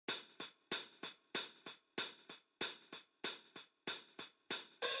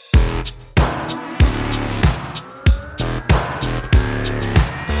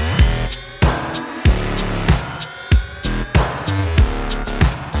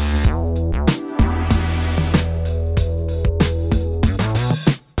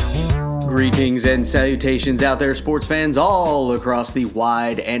Greetings and salutations out there, sports fans all across the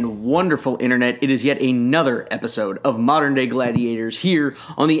wide and wonderful internet. It is yet another episode of Modern Day Gladiators here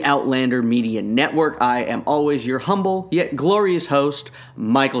on the Outlander Media Network. I am always your humble yet glorious host,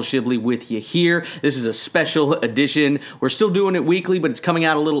 Michael Shibley, with you here. This is a special edition. We're still doing it weekly, but it's coming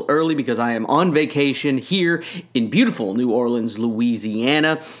out a little early because I am on vacation here in beautiful New Orleans,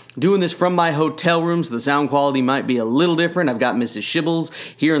 Louisiana. Doing this from my hotel room, so the sound quality might be a little different. I've got Mrs. Shibbles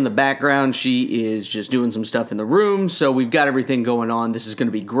here in the background. She is just doing some stuff in the room, so we've got everything going on. This is going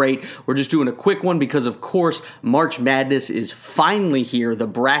to be great. We're just doing a quick one because, of course, March Madness is finally here. The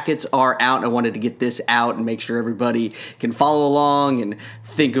brackets are out. I wanted to get this out and make sure everybody can follow along and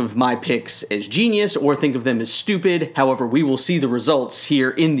think of my picks as genius or think of them as stupid. However, we will see the results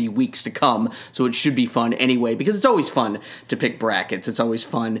here in the weeks to come, so it should be fun anyway, because it's always fun to pick brackets. It's always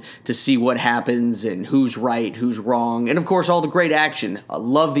fun to see what happens and who's right, who's wrong, and of course all the great action. I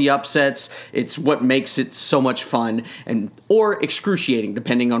love the upsets. It's what makes it so much fun or excruciating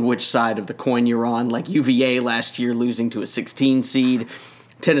depending on which side of the coin you're on, like UVA last year losing to a 16 seed,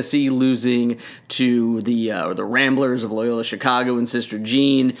 Tennessee losing to the Ramblers of Loyola Chicago and Sister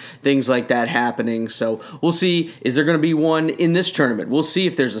Jean, things like that happening. So we'll see, is there going to be one in this tournament? We'll see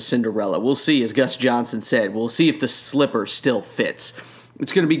if there's a Cinderella. We'll see, as Gus Johnson said, we'll see if the slipper still fits.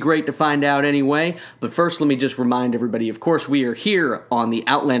 It's going to be great to find out anyway, but first let me just remind everybody, of course, we are here on the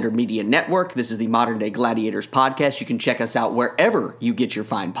Outlander Media Network. This is the Modern Day Gladiators podcast. You can check us out wherever you get your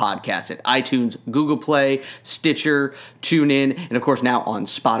fine podcasts, at iTunes, Google Play, Stitcher, TuneIn, and of course now on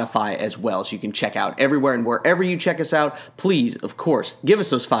Spotify as well. So you can check out everywhere, and wherever you check us out, please, of course, give us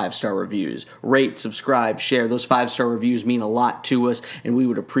those 5-star reviews. Rate, subscribe, share. Those 5-star reviews mean a lot to us, and we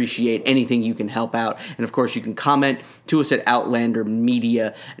would appreciate anything you can help out. And of course, you can comment to us at outlandermedia.com.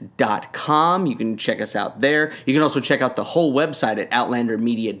 You can check us out there. You can also check out the whole website at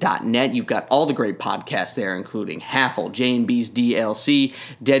outlandermedia.net. You've got all the great podcasts there, including Haffle, J&B's DLC,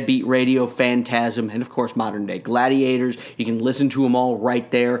 Deadbeat Radio, Phantasm, and of course Modern Day Gladiators. You can listen to them all right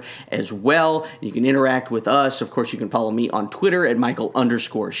there as well. You can interact with us. Of course, you can follow me on Twitter at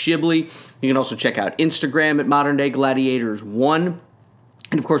Michael_Shibley. You can also check out Instagram at Modern Day Gladiators 1.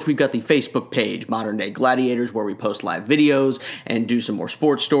 And of course, we've got the Facebook page, Modern Day Gladiators, where we post live videos and do some more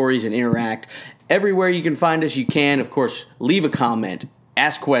sports stories and interact. Everywhere you can find us, you can. Of course, leave a comment,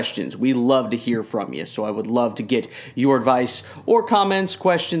 ask questions. We love to hear from you, so I would love to get your advice or comments,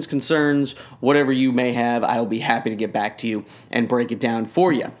 questions, concerns, whatever you may have. I'll be happy to get back to you and break it down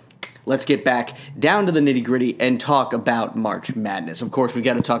for you. Let's get back down to the nitty-gritty and talk about March Madness. Of course, we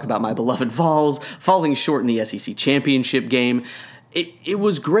got to talk about my beloved Vols falling short in the SEC championship game. It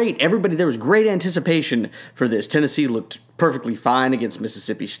was great. There was great anticipation for this. Tennessee looked perfectly fine against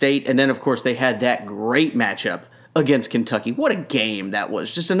Mississippi State. And then, of course, they had that great matchup against Kentucky. What a game that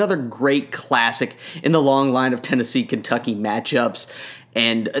was. Just another great classic in the long line of Tennessee-Kentucky matchups.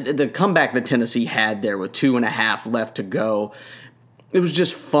 And the comeback that Tennessee had there with 2.5 left to go, it was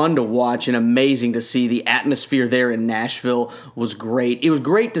just fun to watch and amazing to see. The atmosphere there in Nashville was great. It was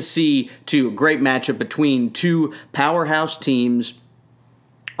great to see, too, a great matchup between two powerhouse teams,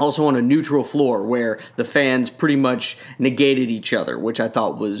 also on a neutral floor where the fans pretty much negated each other, which I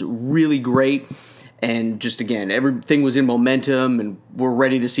thought was really great. And just, again, everything was in momentum, and we're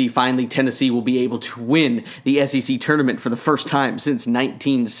ready to see finally Tennessee will be able to win the SEC tournament for the first time since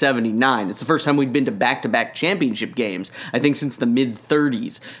 1979. It's the first time we'd been to back-to-back championship games, I think since the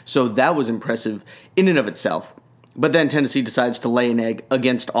mid-30s. So that was impressive in and of itself. But then Tennessee decides to lay an egg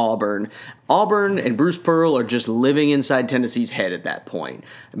against Auburn. Auburn and Bruce Pearl are just living inside Tennessee's head at that point.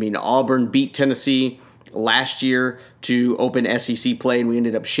 I mean, Auburn beat Tennessee last year to open SEC play, and we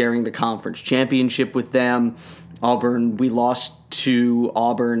ended up sharing the conference championship with them. Auburn, we lost to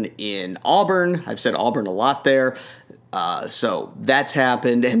Auburn in Auburn. I've said Auburn a lot there. So that's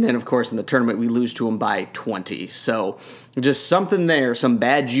happened. And then, of course, in the tournament, we lose to them by 20. So just something there, some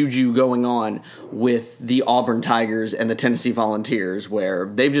bad juju going on with the Auburn Tigers and the Tennessee Volunteers, where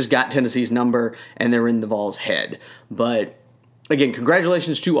they've just got Tennessee's number and they're in the Vols' head. But again,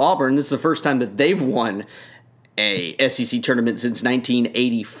 congratulations to Auburn. This is the first time that they've won a SEC tournament since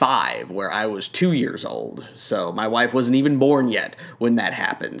 1985, where I was 2 years old. So my wife wasn't even born yet when that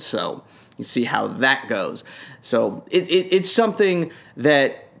happened. So you see how that goes. So it's something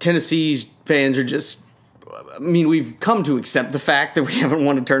that Tennessee's fans are just, I mean, we've come to accept the fact that we haven't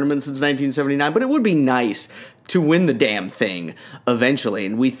won a tournament since 1979, but it would be nice to win the damn thing eventually.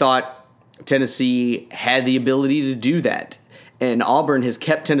 And we thought Tennessee had the ability to do that. And Auburn has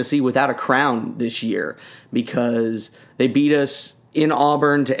kept Tennessee without a crown this year because they beat us in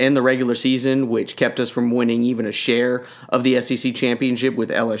Auburn to end the regular season, which kept us from winning even a share of the SEC championship with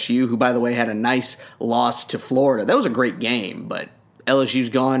LSU, who, by the way, had a nice loss to Florida. That was a great game, but LSU's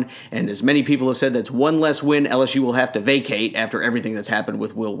gone, and as many people have said, that's one less win LSU will have to vacate after everything that's happened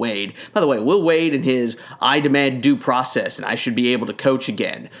with Will Wade. By the way, Will Wade and his "I demand due process and I should be able to coach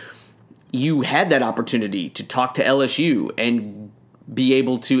again." You had that opportunity to talk to LSU and be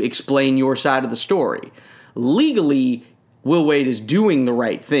able to explain your side of the story. Legally, Will Wade is doing the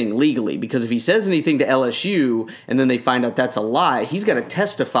right thing legally, because if he says anything to LSU and then they find out that's a lie, he's got to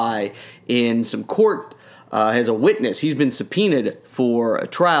testify in some court as a witness. He's been subpoenaed for a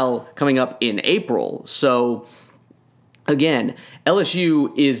trial coming up in April. So, again,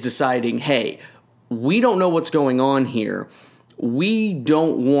 LSU is deciding, hey, we don't know what's going on here. We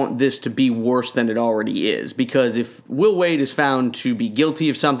don't want this to be worse than it already is, because if Will Wade is found to be guilty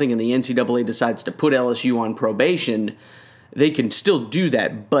of something and the NCAA decides to put LSU on probation, they can still do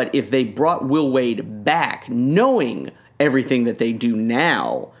that. But if they brought Will Wade back, knowing everything that they do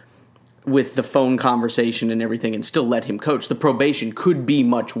now with the phone conversation and everything, and still let him coach, the probation could be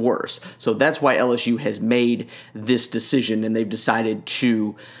much worse. So that's why LSU has made this decision, and they've decided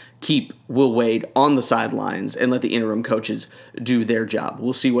to keep Will Wade on the sidelines and let the interim coaches do their job.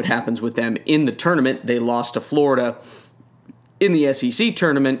 We'll see what happens with them in the tournament. They lost to Florida in the SEC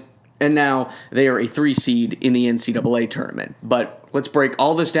tournament, and now they are a 3 seed in the NCAA tournament. But let's break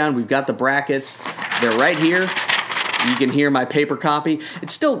all this down. We've got the brackets. They're right here. You can hear my paper copy.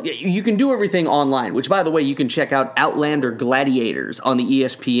 It's still, you can do everything online, which, by the way, you can check out Outlander Gladiators on the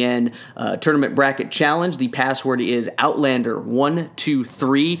ESPN Tournament Bracket Challenge. The password is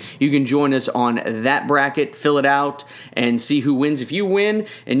Outlander123. You can join us on that bracket, fill it out, and see who wins. If you win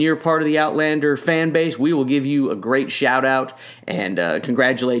and you're part of the Outlander fan base, we will give you a great shout out and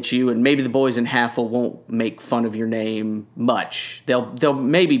congratulate you. And maybe the boys in Haffle won't make fun of your name much. They'll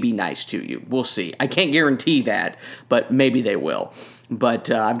maybe be nice to you. We'll see. I can't guarantee that, but maybe they will. But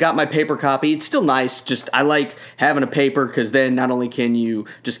I've got my paper copy. It's still nice. Just I like having a paper, because then not only can you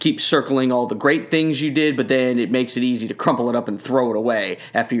just keep circling all the great things you did, but then it makes it easy to crumple it up and throw it away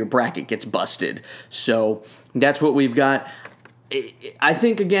after your bracket gets busted. So that's what we've got. I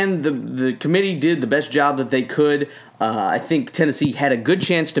think, again, the committee did the best job that they could. I think Tennessee had a good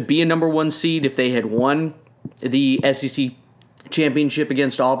chance to be a number 1 seed if they had won the SEC championship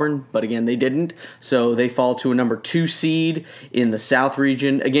against Auburn, but again, they didn't. So they fall to a number 2 seed in the South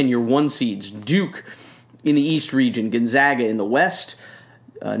region. Again, your 1 seeds, Duke in the East region, Gonzaga in the West,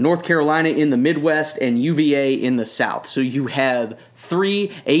 North Carolina in the Midwest, and UVA in the South. So you have 3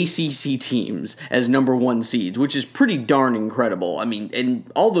 ACC teams as number 1 seeds, which is pretty darn incredible. I mean, and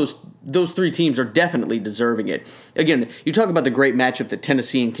all those 3 teams are definitely deserving it. Again, you talk about the great matchup that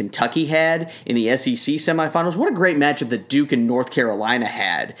Tennessee and Kentucky had in the SEC semifinals. What a great matchup that Duke and North Carolina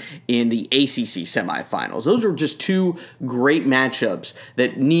had in the ACC semifinals. Those are just 2 great matchups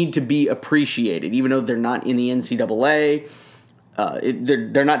that need to be appreciated, even though they're not in the NCAA.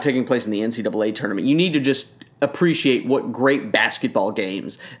 They're not taking place in the NCAA tournament. You need to just appreciate what great basketball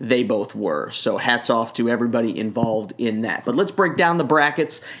games they both were. So hats off to everybody involved in that. But let's break down the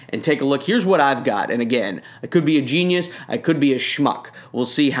brackets and take a look. Here's what I've got. And again, I could be a genius. I could be a schmuck. We'll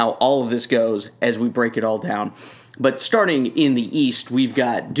see how all of this goes as we break it all down. But starting in the East, we've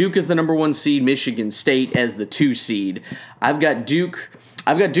got Duke as the number 1 seed, Michigan State as the 2 seed. I've got Duke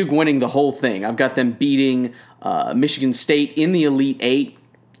winning the whole thing. I've got them beating Michigan State in the Elite 8,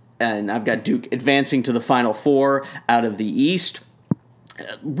 and I've got Duke advancing to the Final Four out of the East.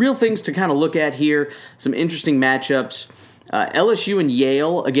 Real things to kind of look at here, some interesting matchups. LSU and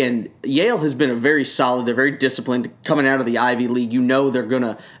Yale, again, Yale has been very solid. They're very disciplined coming out of the Ivy League. You know they're going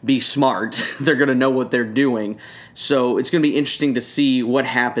to be smart. They're going to know what they're doing. So it's going to be interesting to see what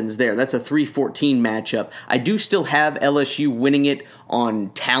happens there. That's a 3-14 matchup. I do still have LSU winning it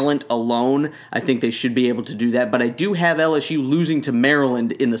on talent alone. I think they should be able to do that. But I do have LSU losing to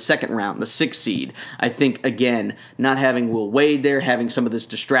Maryland in the second round, the 6th seed. I think, again, not having Will Wade there, having some of this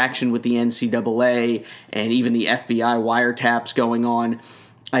distraction with the NCAA and even the FBI wiretaps going on,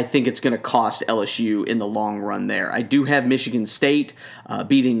 I think it's going to cost LSU in the long run there. I do have Michigan State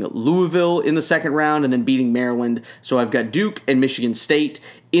beating Louisville in the second round and then beating Maryland. So I've got Duke and Michigan State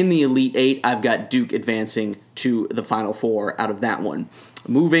in the Elite 8. I've got Duke advancing to the Final Four out of that one.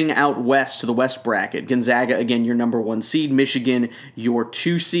 Moving out west to the West bracket, Gonzaga, again, your number 1 seed. Michigan, your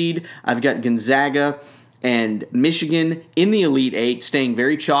 2 seed. I've got Gonzaga and Michigan in the Elite 8, staying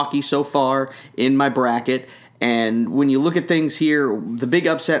very chalky so far in my bracket. And when you look at things here, the big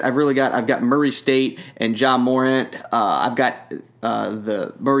upset I've got Murray State and Ja Morant. I've got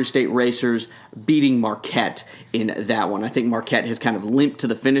the Murray State Racers beating Marquette in that one. I think Marquette has kind of limped to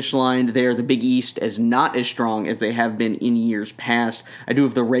the finish line there. The Big East is not as strong as they have been in years past. I do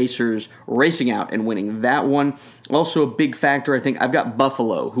have the Racers racing out and winning that one. Also a big factor, I think I've got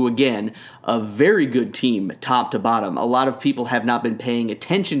Buffalo, who again, a very good team top to bottom. A lot of people have not been paying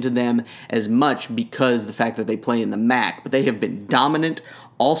attention to them as much because of the fact that they play in the MAC, but they have been dominant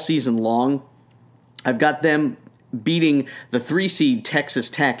all season long. I've got them beating the 3-seed Texas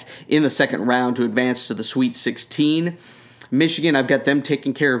Tech in the second round to advance to the Sweet 16. Michigan, I've got them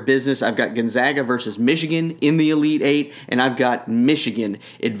taking care of business. I've got Gonzaga versus Michigan in the Elite Eight, and I've got Michigan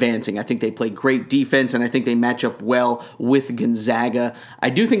advancing. I think they play great defense, and I think they match up well with Gonzaga. I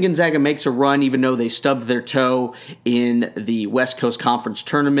do think Gonzaga makes a run, even though they stubbed their toe in the West Coast Conference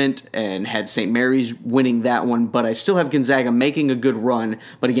Tournament and had St. Mary's winning that one, but I still have Gonzaga making a good run,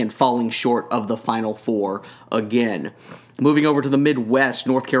 but again, falling short of the Final Four again. Moving over to the Midwest,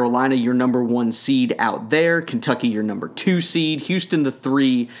 North Carolina, your number 1 seed out there. Kentucky, your number 2 seed. Houston, the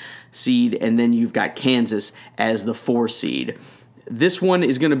 3 seed. And then you've got Kansas as the 4 seed. This one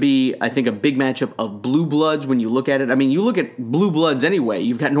is going to be, I think, a big matchup of blue bloods when you look at it. I mean, you look at blue bloods anyway.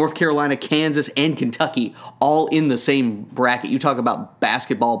 You've got North Carolina, Kansas, and Kentucky all in the same bracket. You talk about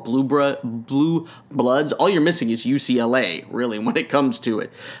basketball blue bloods. All you're missing is UCLA, really, when it comes to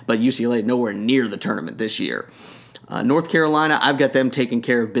it. But UCLA nowhere near the tournament this year. North Carolina, I've got them taking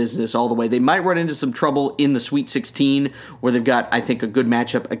care of business all the way. They might run into some trouble in the Sweet 16 where they've got, I think, a good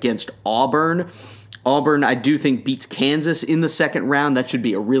matchup against Auburn. Auburn, I do think, beats Kansas in the second round. That should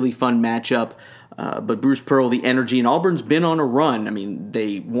be a really fun matchup. But Bruce Pearl, the energy, and Auburn's been on a run. I mean,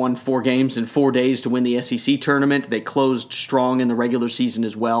 they won 4 games in 4 days to win the SEC tournament. They closed strong in the regular season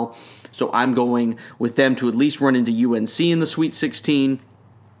as well. So I'm going with them to at least run into UNC in the Sweet 16.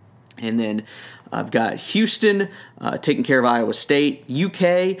 And then I've got Houston taking care of Iowa State.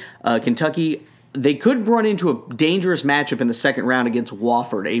 UK, Kentucky, they could run into a dangerous matchup in the second round against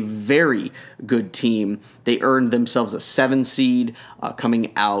Wofford, a very good team. They earned themselves a 7 seed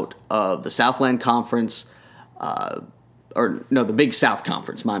coming out of the Southland Conference. The Big South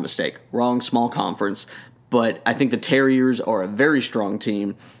Conference, my mistake. Wrong, small conference. But I think the Terriers are a very strong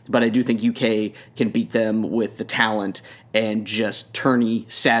team, but I do think UK can beat them with the talent and just tourney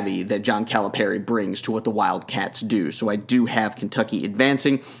savvy that John Calipari brings to what the Wildcats do. So I do have Kentucky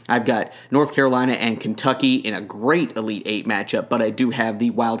advancing. I've got North Carolina and Kentucky in a great Elite Eight matchup, but I do have the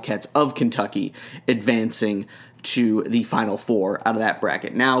Wildcats of Kentucky advancing to the Final Four out of that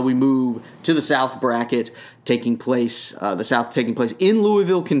bracket. Now we move to the South bracket, taking place in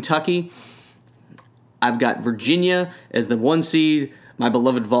Louisville, Kentucky. I've got Virginia as the 1 seed, my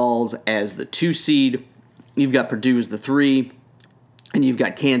beloved Vols as the 2 seed. You've got Purdue as the 3, and you've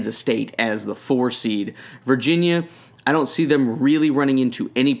got Kansas State as the 4 seed. Virginia, I don't see them really running into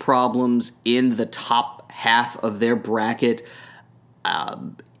any problems in the top half of their bracket.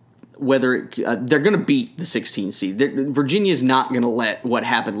 They're going to beat the 16 seed. Virginia's not going to let what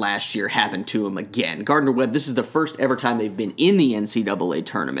happened last year happen to them again. Gardner-Webb, this is the first ever time they've been in the NCAA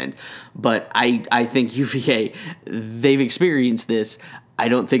tournament, but I think UVA, they've experienced this. I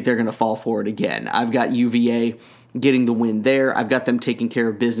don't think they're going to fall for it again. I've got UVA getting the win there. I've got them taking care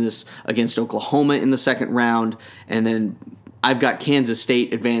of business against Oklahoma in the second round, and then I've got Kansas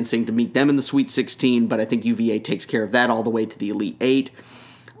State advancing to meet them in the Sweet 16, but I think UVA takes care of that all the way to the Elite Eight.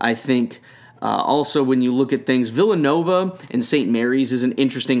 I think also when you look at things, Villanova and St. Mary's is an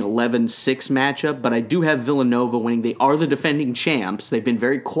interesting 11-6 matchup, but I do have Villanova winning. They are the defending champs. They've been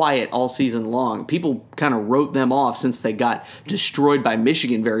very quiet all season long. People kind of wrote them off since they got destroyed by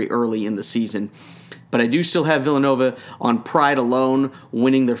Michigan very early in the season. But I do still have Villanova on pride alone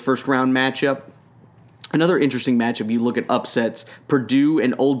winning their first round matchup. Another interesting matchup, you look at upsets, Purdue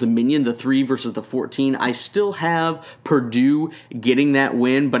and Old Dominion, the 3 versus the 14. I still have Purdue getting that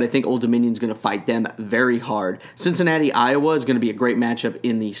win, but I think Old Dominion's going to fight them very hard. Cincinnati, Iowa is going to be a great matchup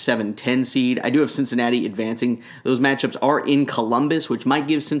in the 7-10 seed. I do have Cincinnati advancing. Those matchups are in Columbus, which might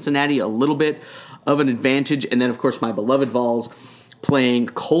give Cincinnati a little bit of an advantage. And then, of course, my beloved Vols playing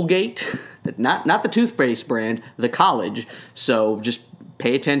Colgate, not the toothpaste brand, the college. So just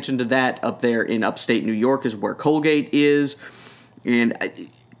pay attention to that. Up there in upstate New York is where Colgate is. And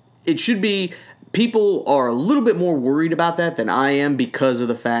it should be, people are a little bit more worried about that than I am because of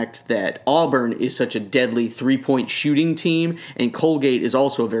the fact that Auburn is such a deadly three-point shooting team, and Colgate is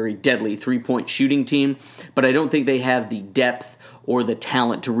also a very deadly three-point shooting team. But I don't think they have the depth or the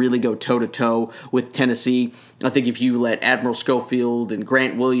talent to really go toe-to-toe with Tennessee. I think if you let Admiral Schofield and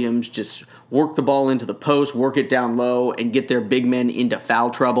Grant Williams just work the ball into the post, work it down low, and get their big men into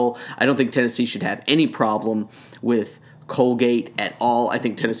foul trouble, I don't think Tennessee should have any problem with Colgate at all. I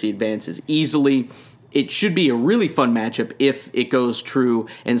think Tennessee advances easily. It should be a really fun matchup if it goes true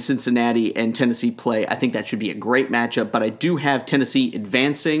and Cincinnati and Tennessee play. I think that should be a great matchup, but I do have Tennessee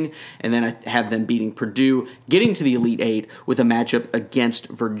advancing, and then I have them beating Purdue, getting to the Elite Eight with a matchup against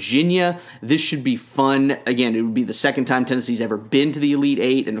Virginia. This should be fun. Again, it would be the second time Tennessee's ever been to the Elite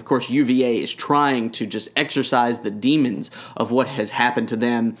Eight, and of course UVA is trying to just exorcise the demons of what has happened to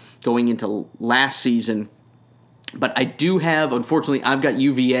them going into last season. But I do have, unfortunately, I've got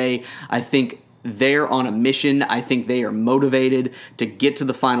UVA. I think they're on a mission. I think they are motivated to get to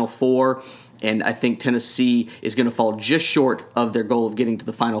the Final Four, and I think Tennessee is going to fall just short of their goal of getting to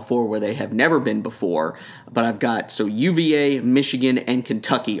the Final Four where they have never been before. But I've got, so UVA, Michigan, and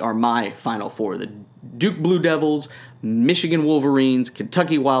Kentucky are my Final Four. The Duke Blue Devils, Michigan Wolverines,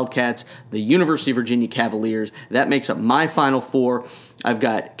 Kentucky Wildcats, the University of Virginia Cavaliers. That makes up my Final Four. I've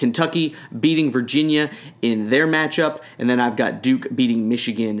got Kentucky beating Virginia in their matchup, and then I've got Duke beating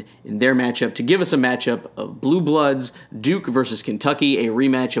Michigan in their matchup to give us a matchup of Blue Bloods, Duke versus Kentucky, a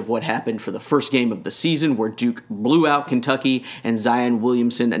rematch of what happened for the first game of the season where Duke blew out Kentucky and Zion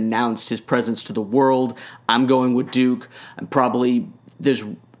Williamson announced his presence to the world. I'm going with Duke.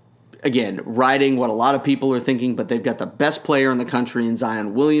 Again, riding what a lot of people are thinking, but they've got the best player in the country in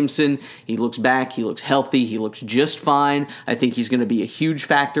Zion Williamson. He looks back, he looks healthy, he looks just fine. I think he's going to be a huge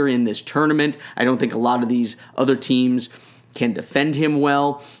factor in this tournament. I don't think a lot of these other teams can defend him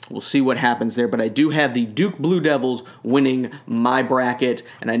well. We'll see what happens there, but I do have the Duke Blue Devils winning my bracket,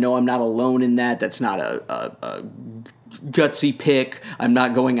 and I know I'm not alone in that. That's not a gutsy pick. I'm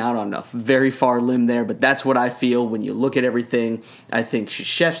not going out on a very far limb there, but that's what I feel when you look at everything. I think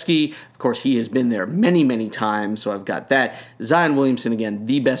Krzyzewski, of course, he has been there many, many times, so I've got that. Zion Williamson, again,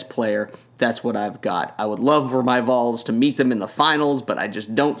 the best player. That's what I've got. I would love for my Vols to meet them in the finals, but I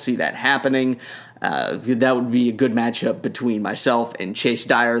just don't see that happening. That would be a good matchup between myself and Chase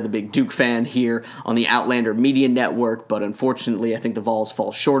Dyer, the big Duke fan here on the Outlander Media Network, but unfortunately I think the Vols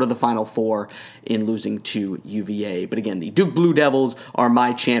fall short of the Final Four in losing to UVA. But again, the Duke Blue Devils are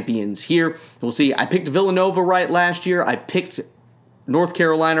my champions here. We'll see. I picked Villanova right last year. I picked North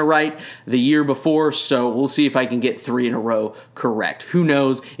Carolina right the year before, so we'll see if I can get 3 in a row correct. Who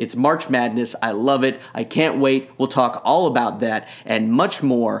knows? It's March Madness. I love it. I can't wait. We'll talk all about that and much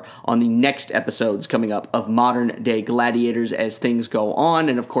more on the next episodes coming up of Modern Day Gladiators as things go on.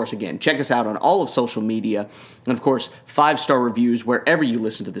 And of course, again, check us out on all of social media. And of course, 5-star reviews wherever you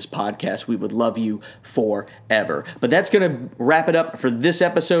listen to this podcast. We would love you forever. But that's going to wrap it up for this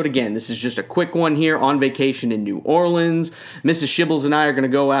episode. Again, this is just a quick one here on vacation in New Orleans. Mrs. Shibbles and I are going to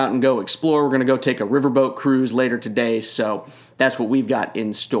go out and go explore. We're going to go take a riverboat cruise later today, so that's what we've got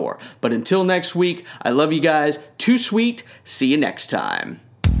in store. But until next week, I love you guys. Too sweet. See you next time.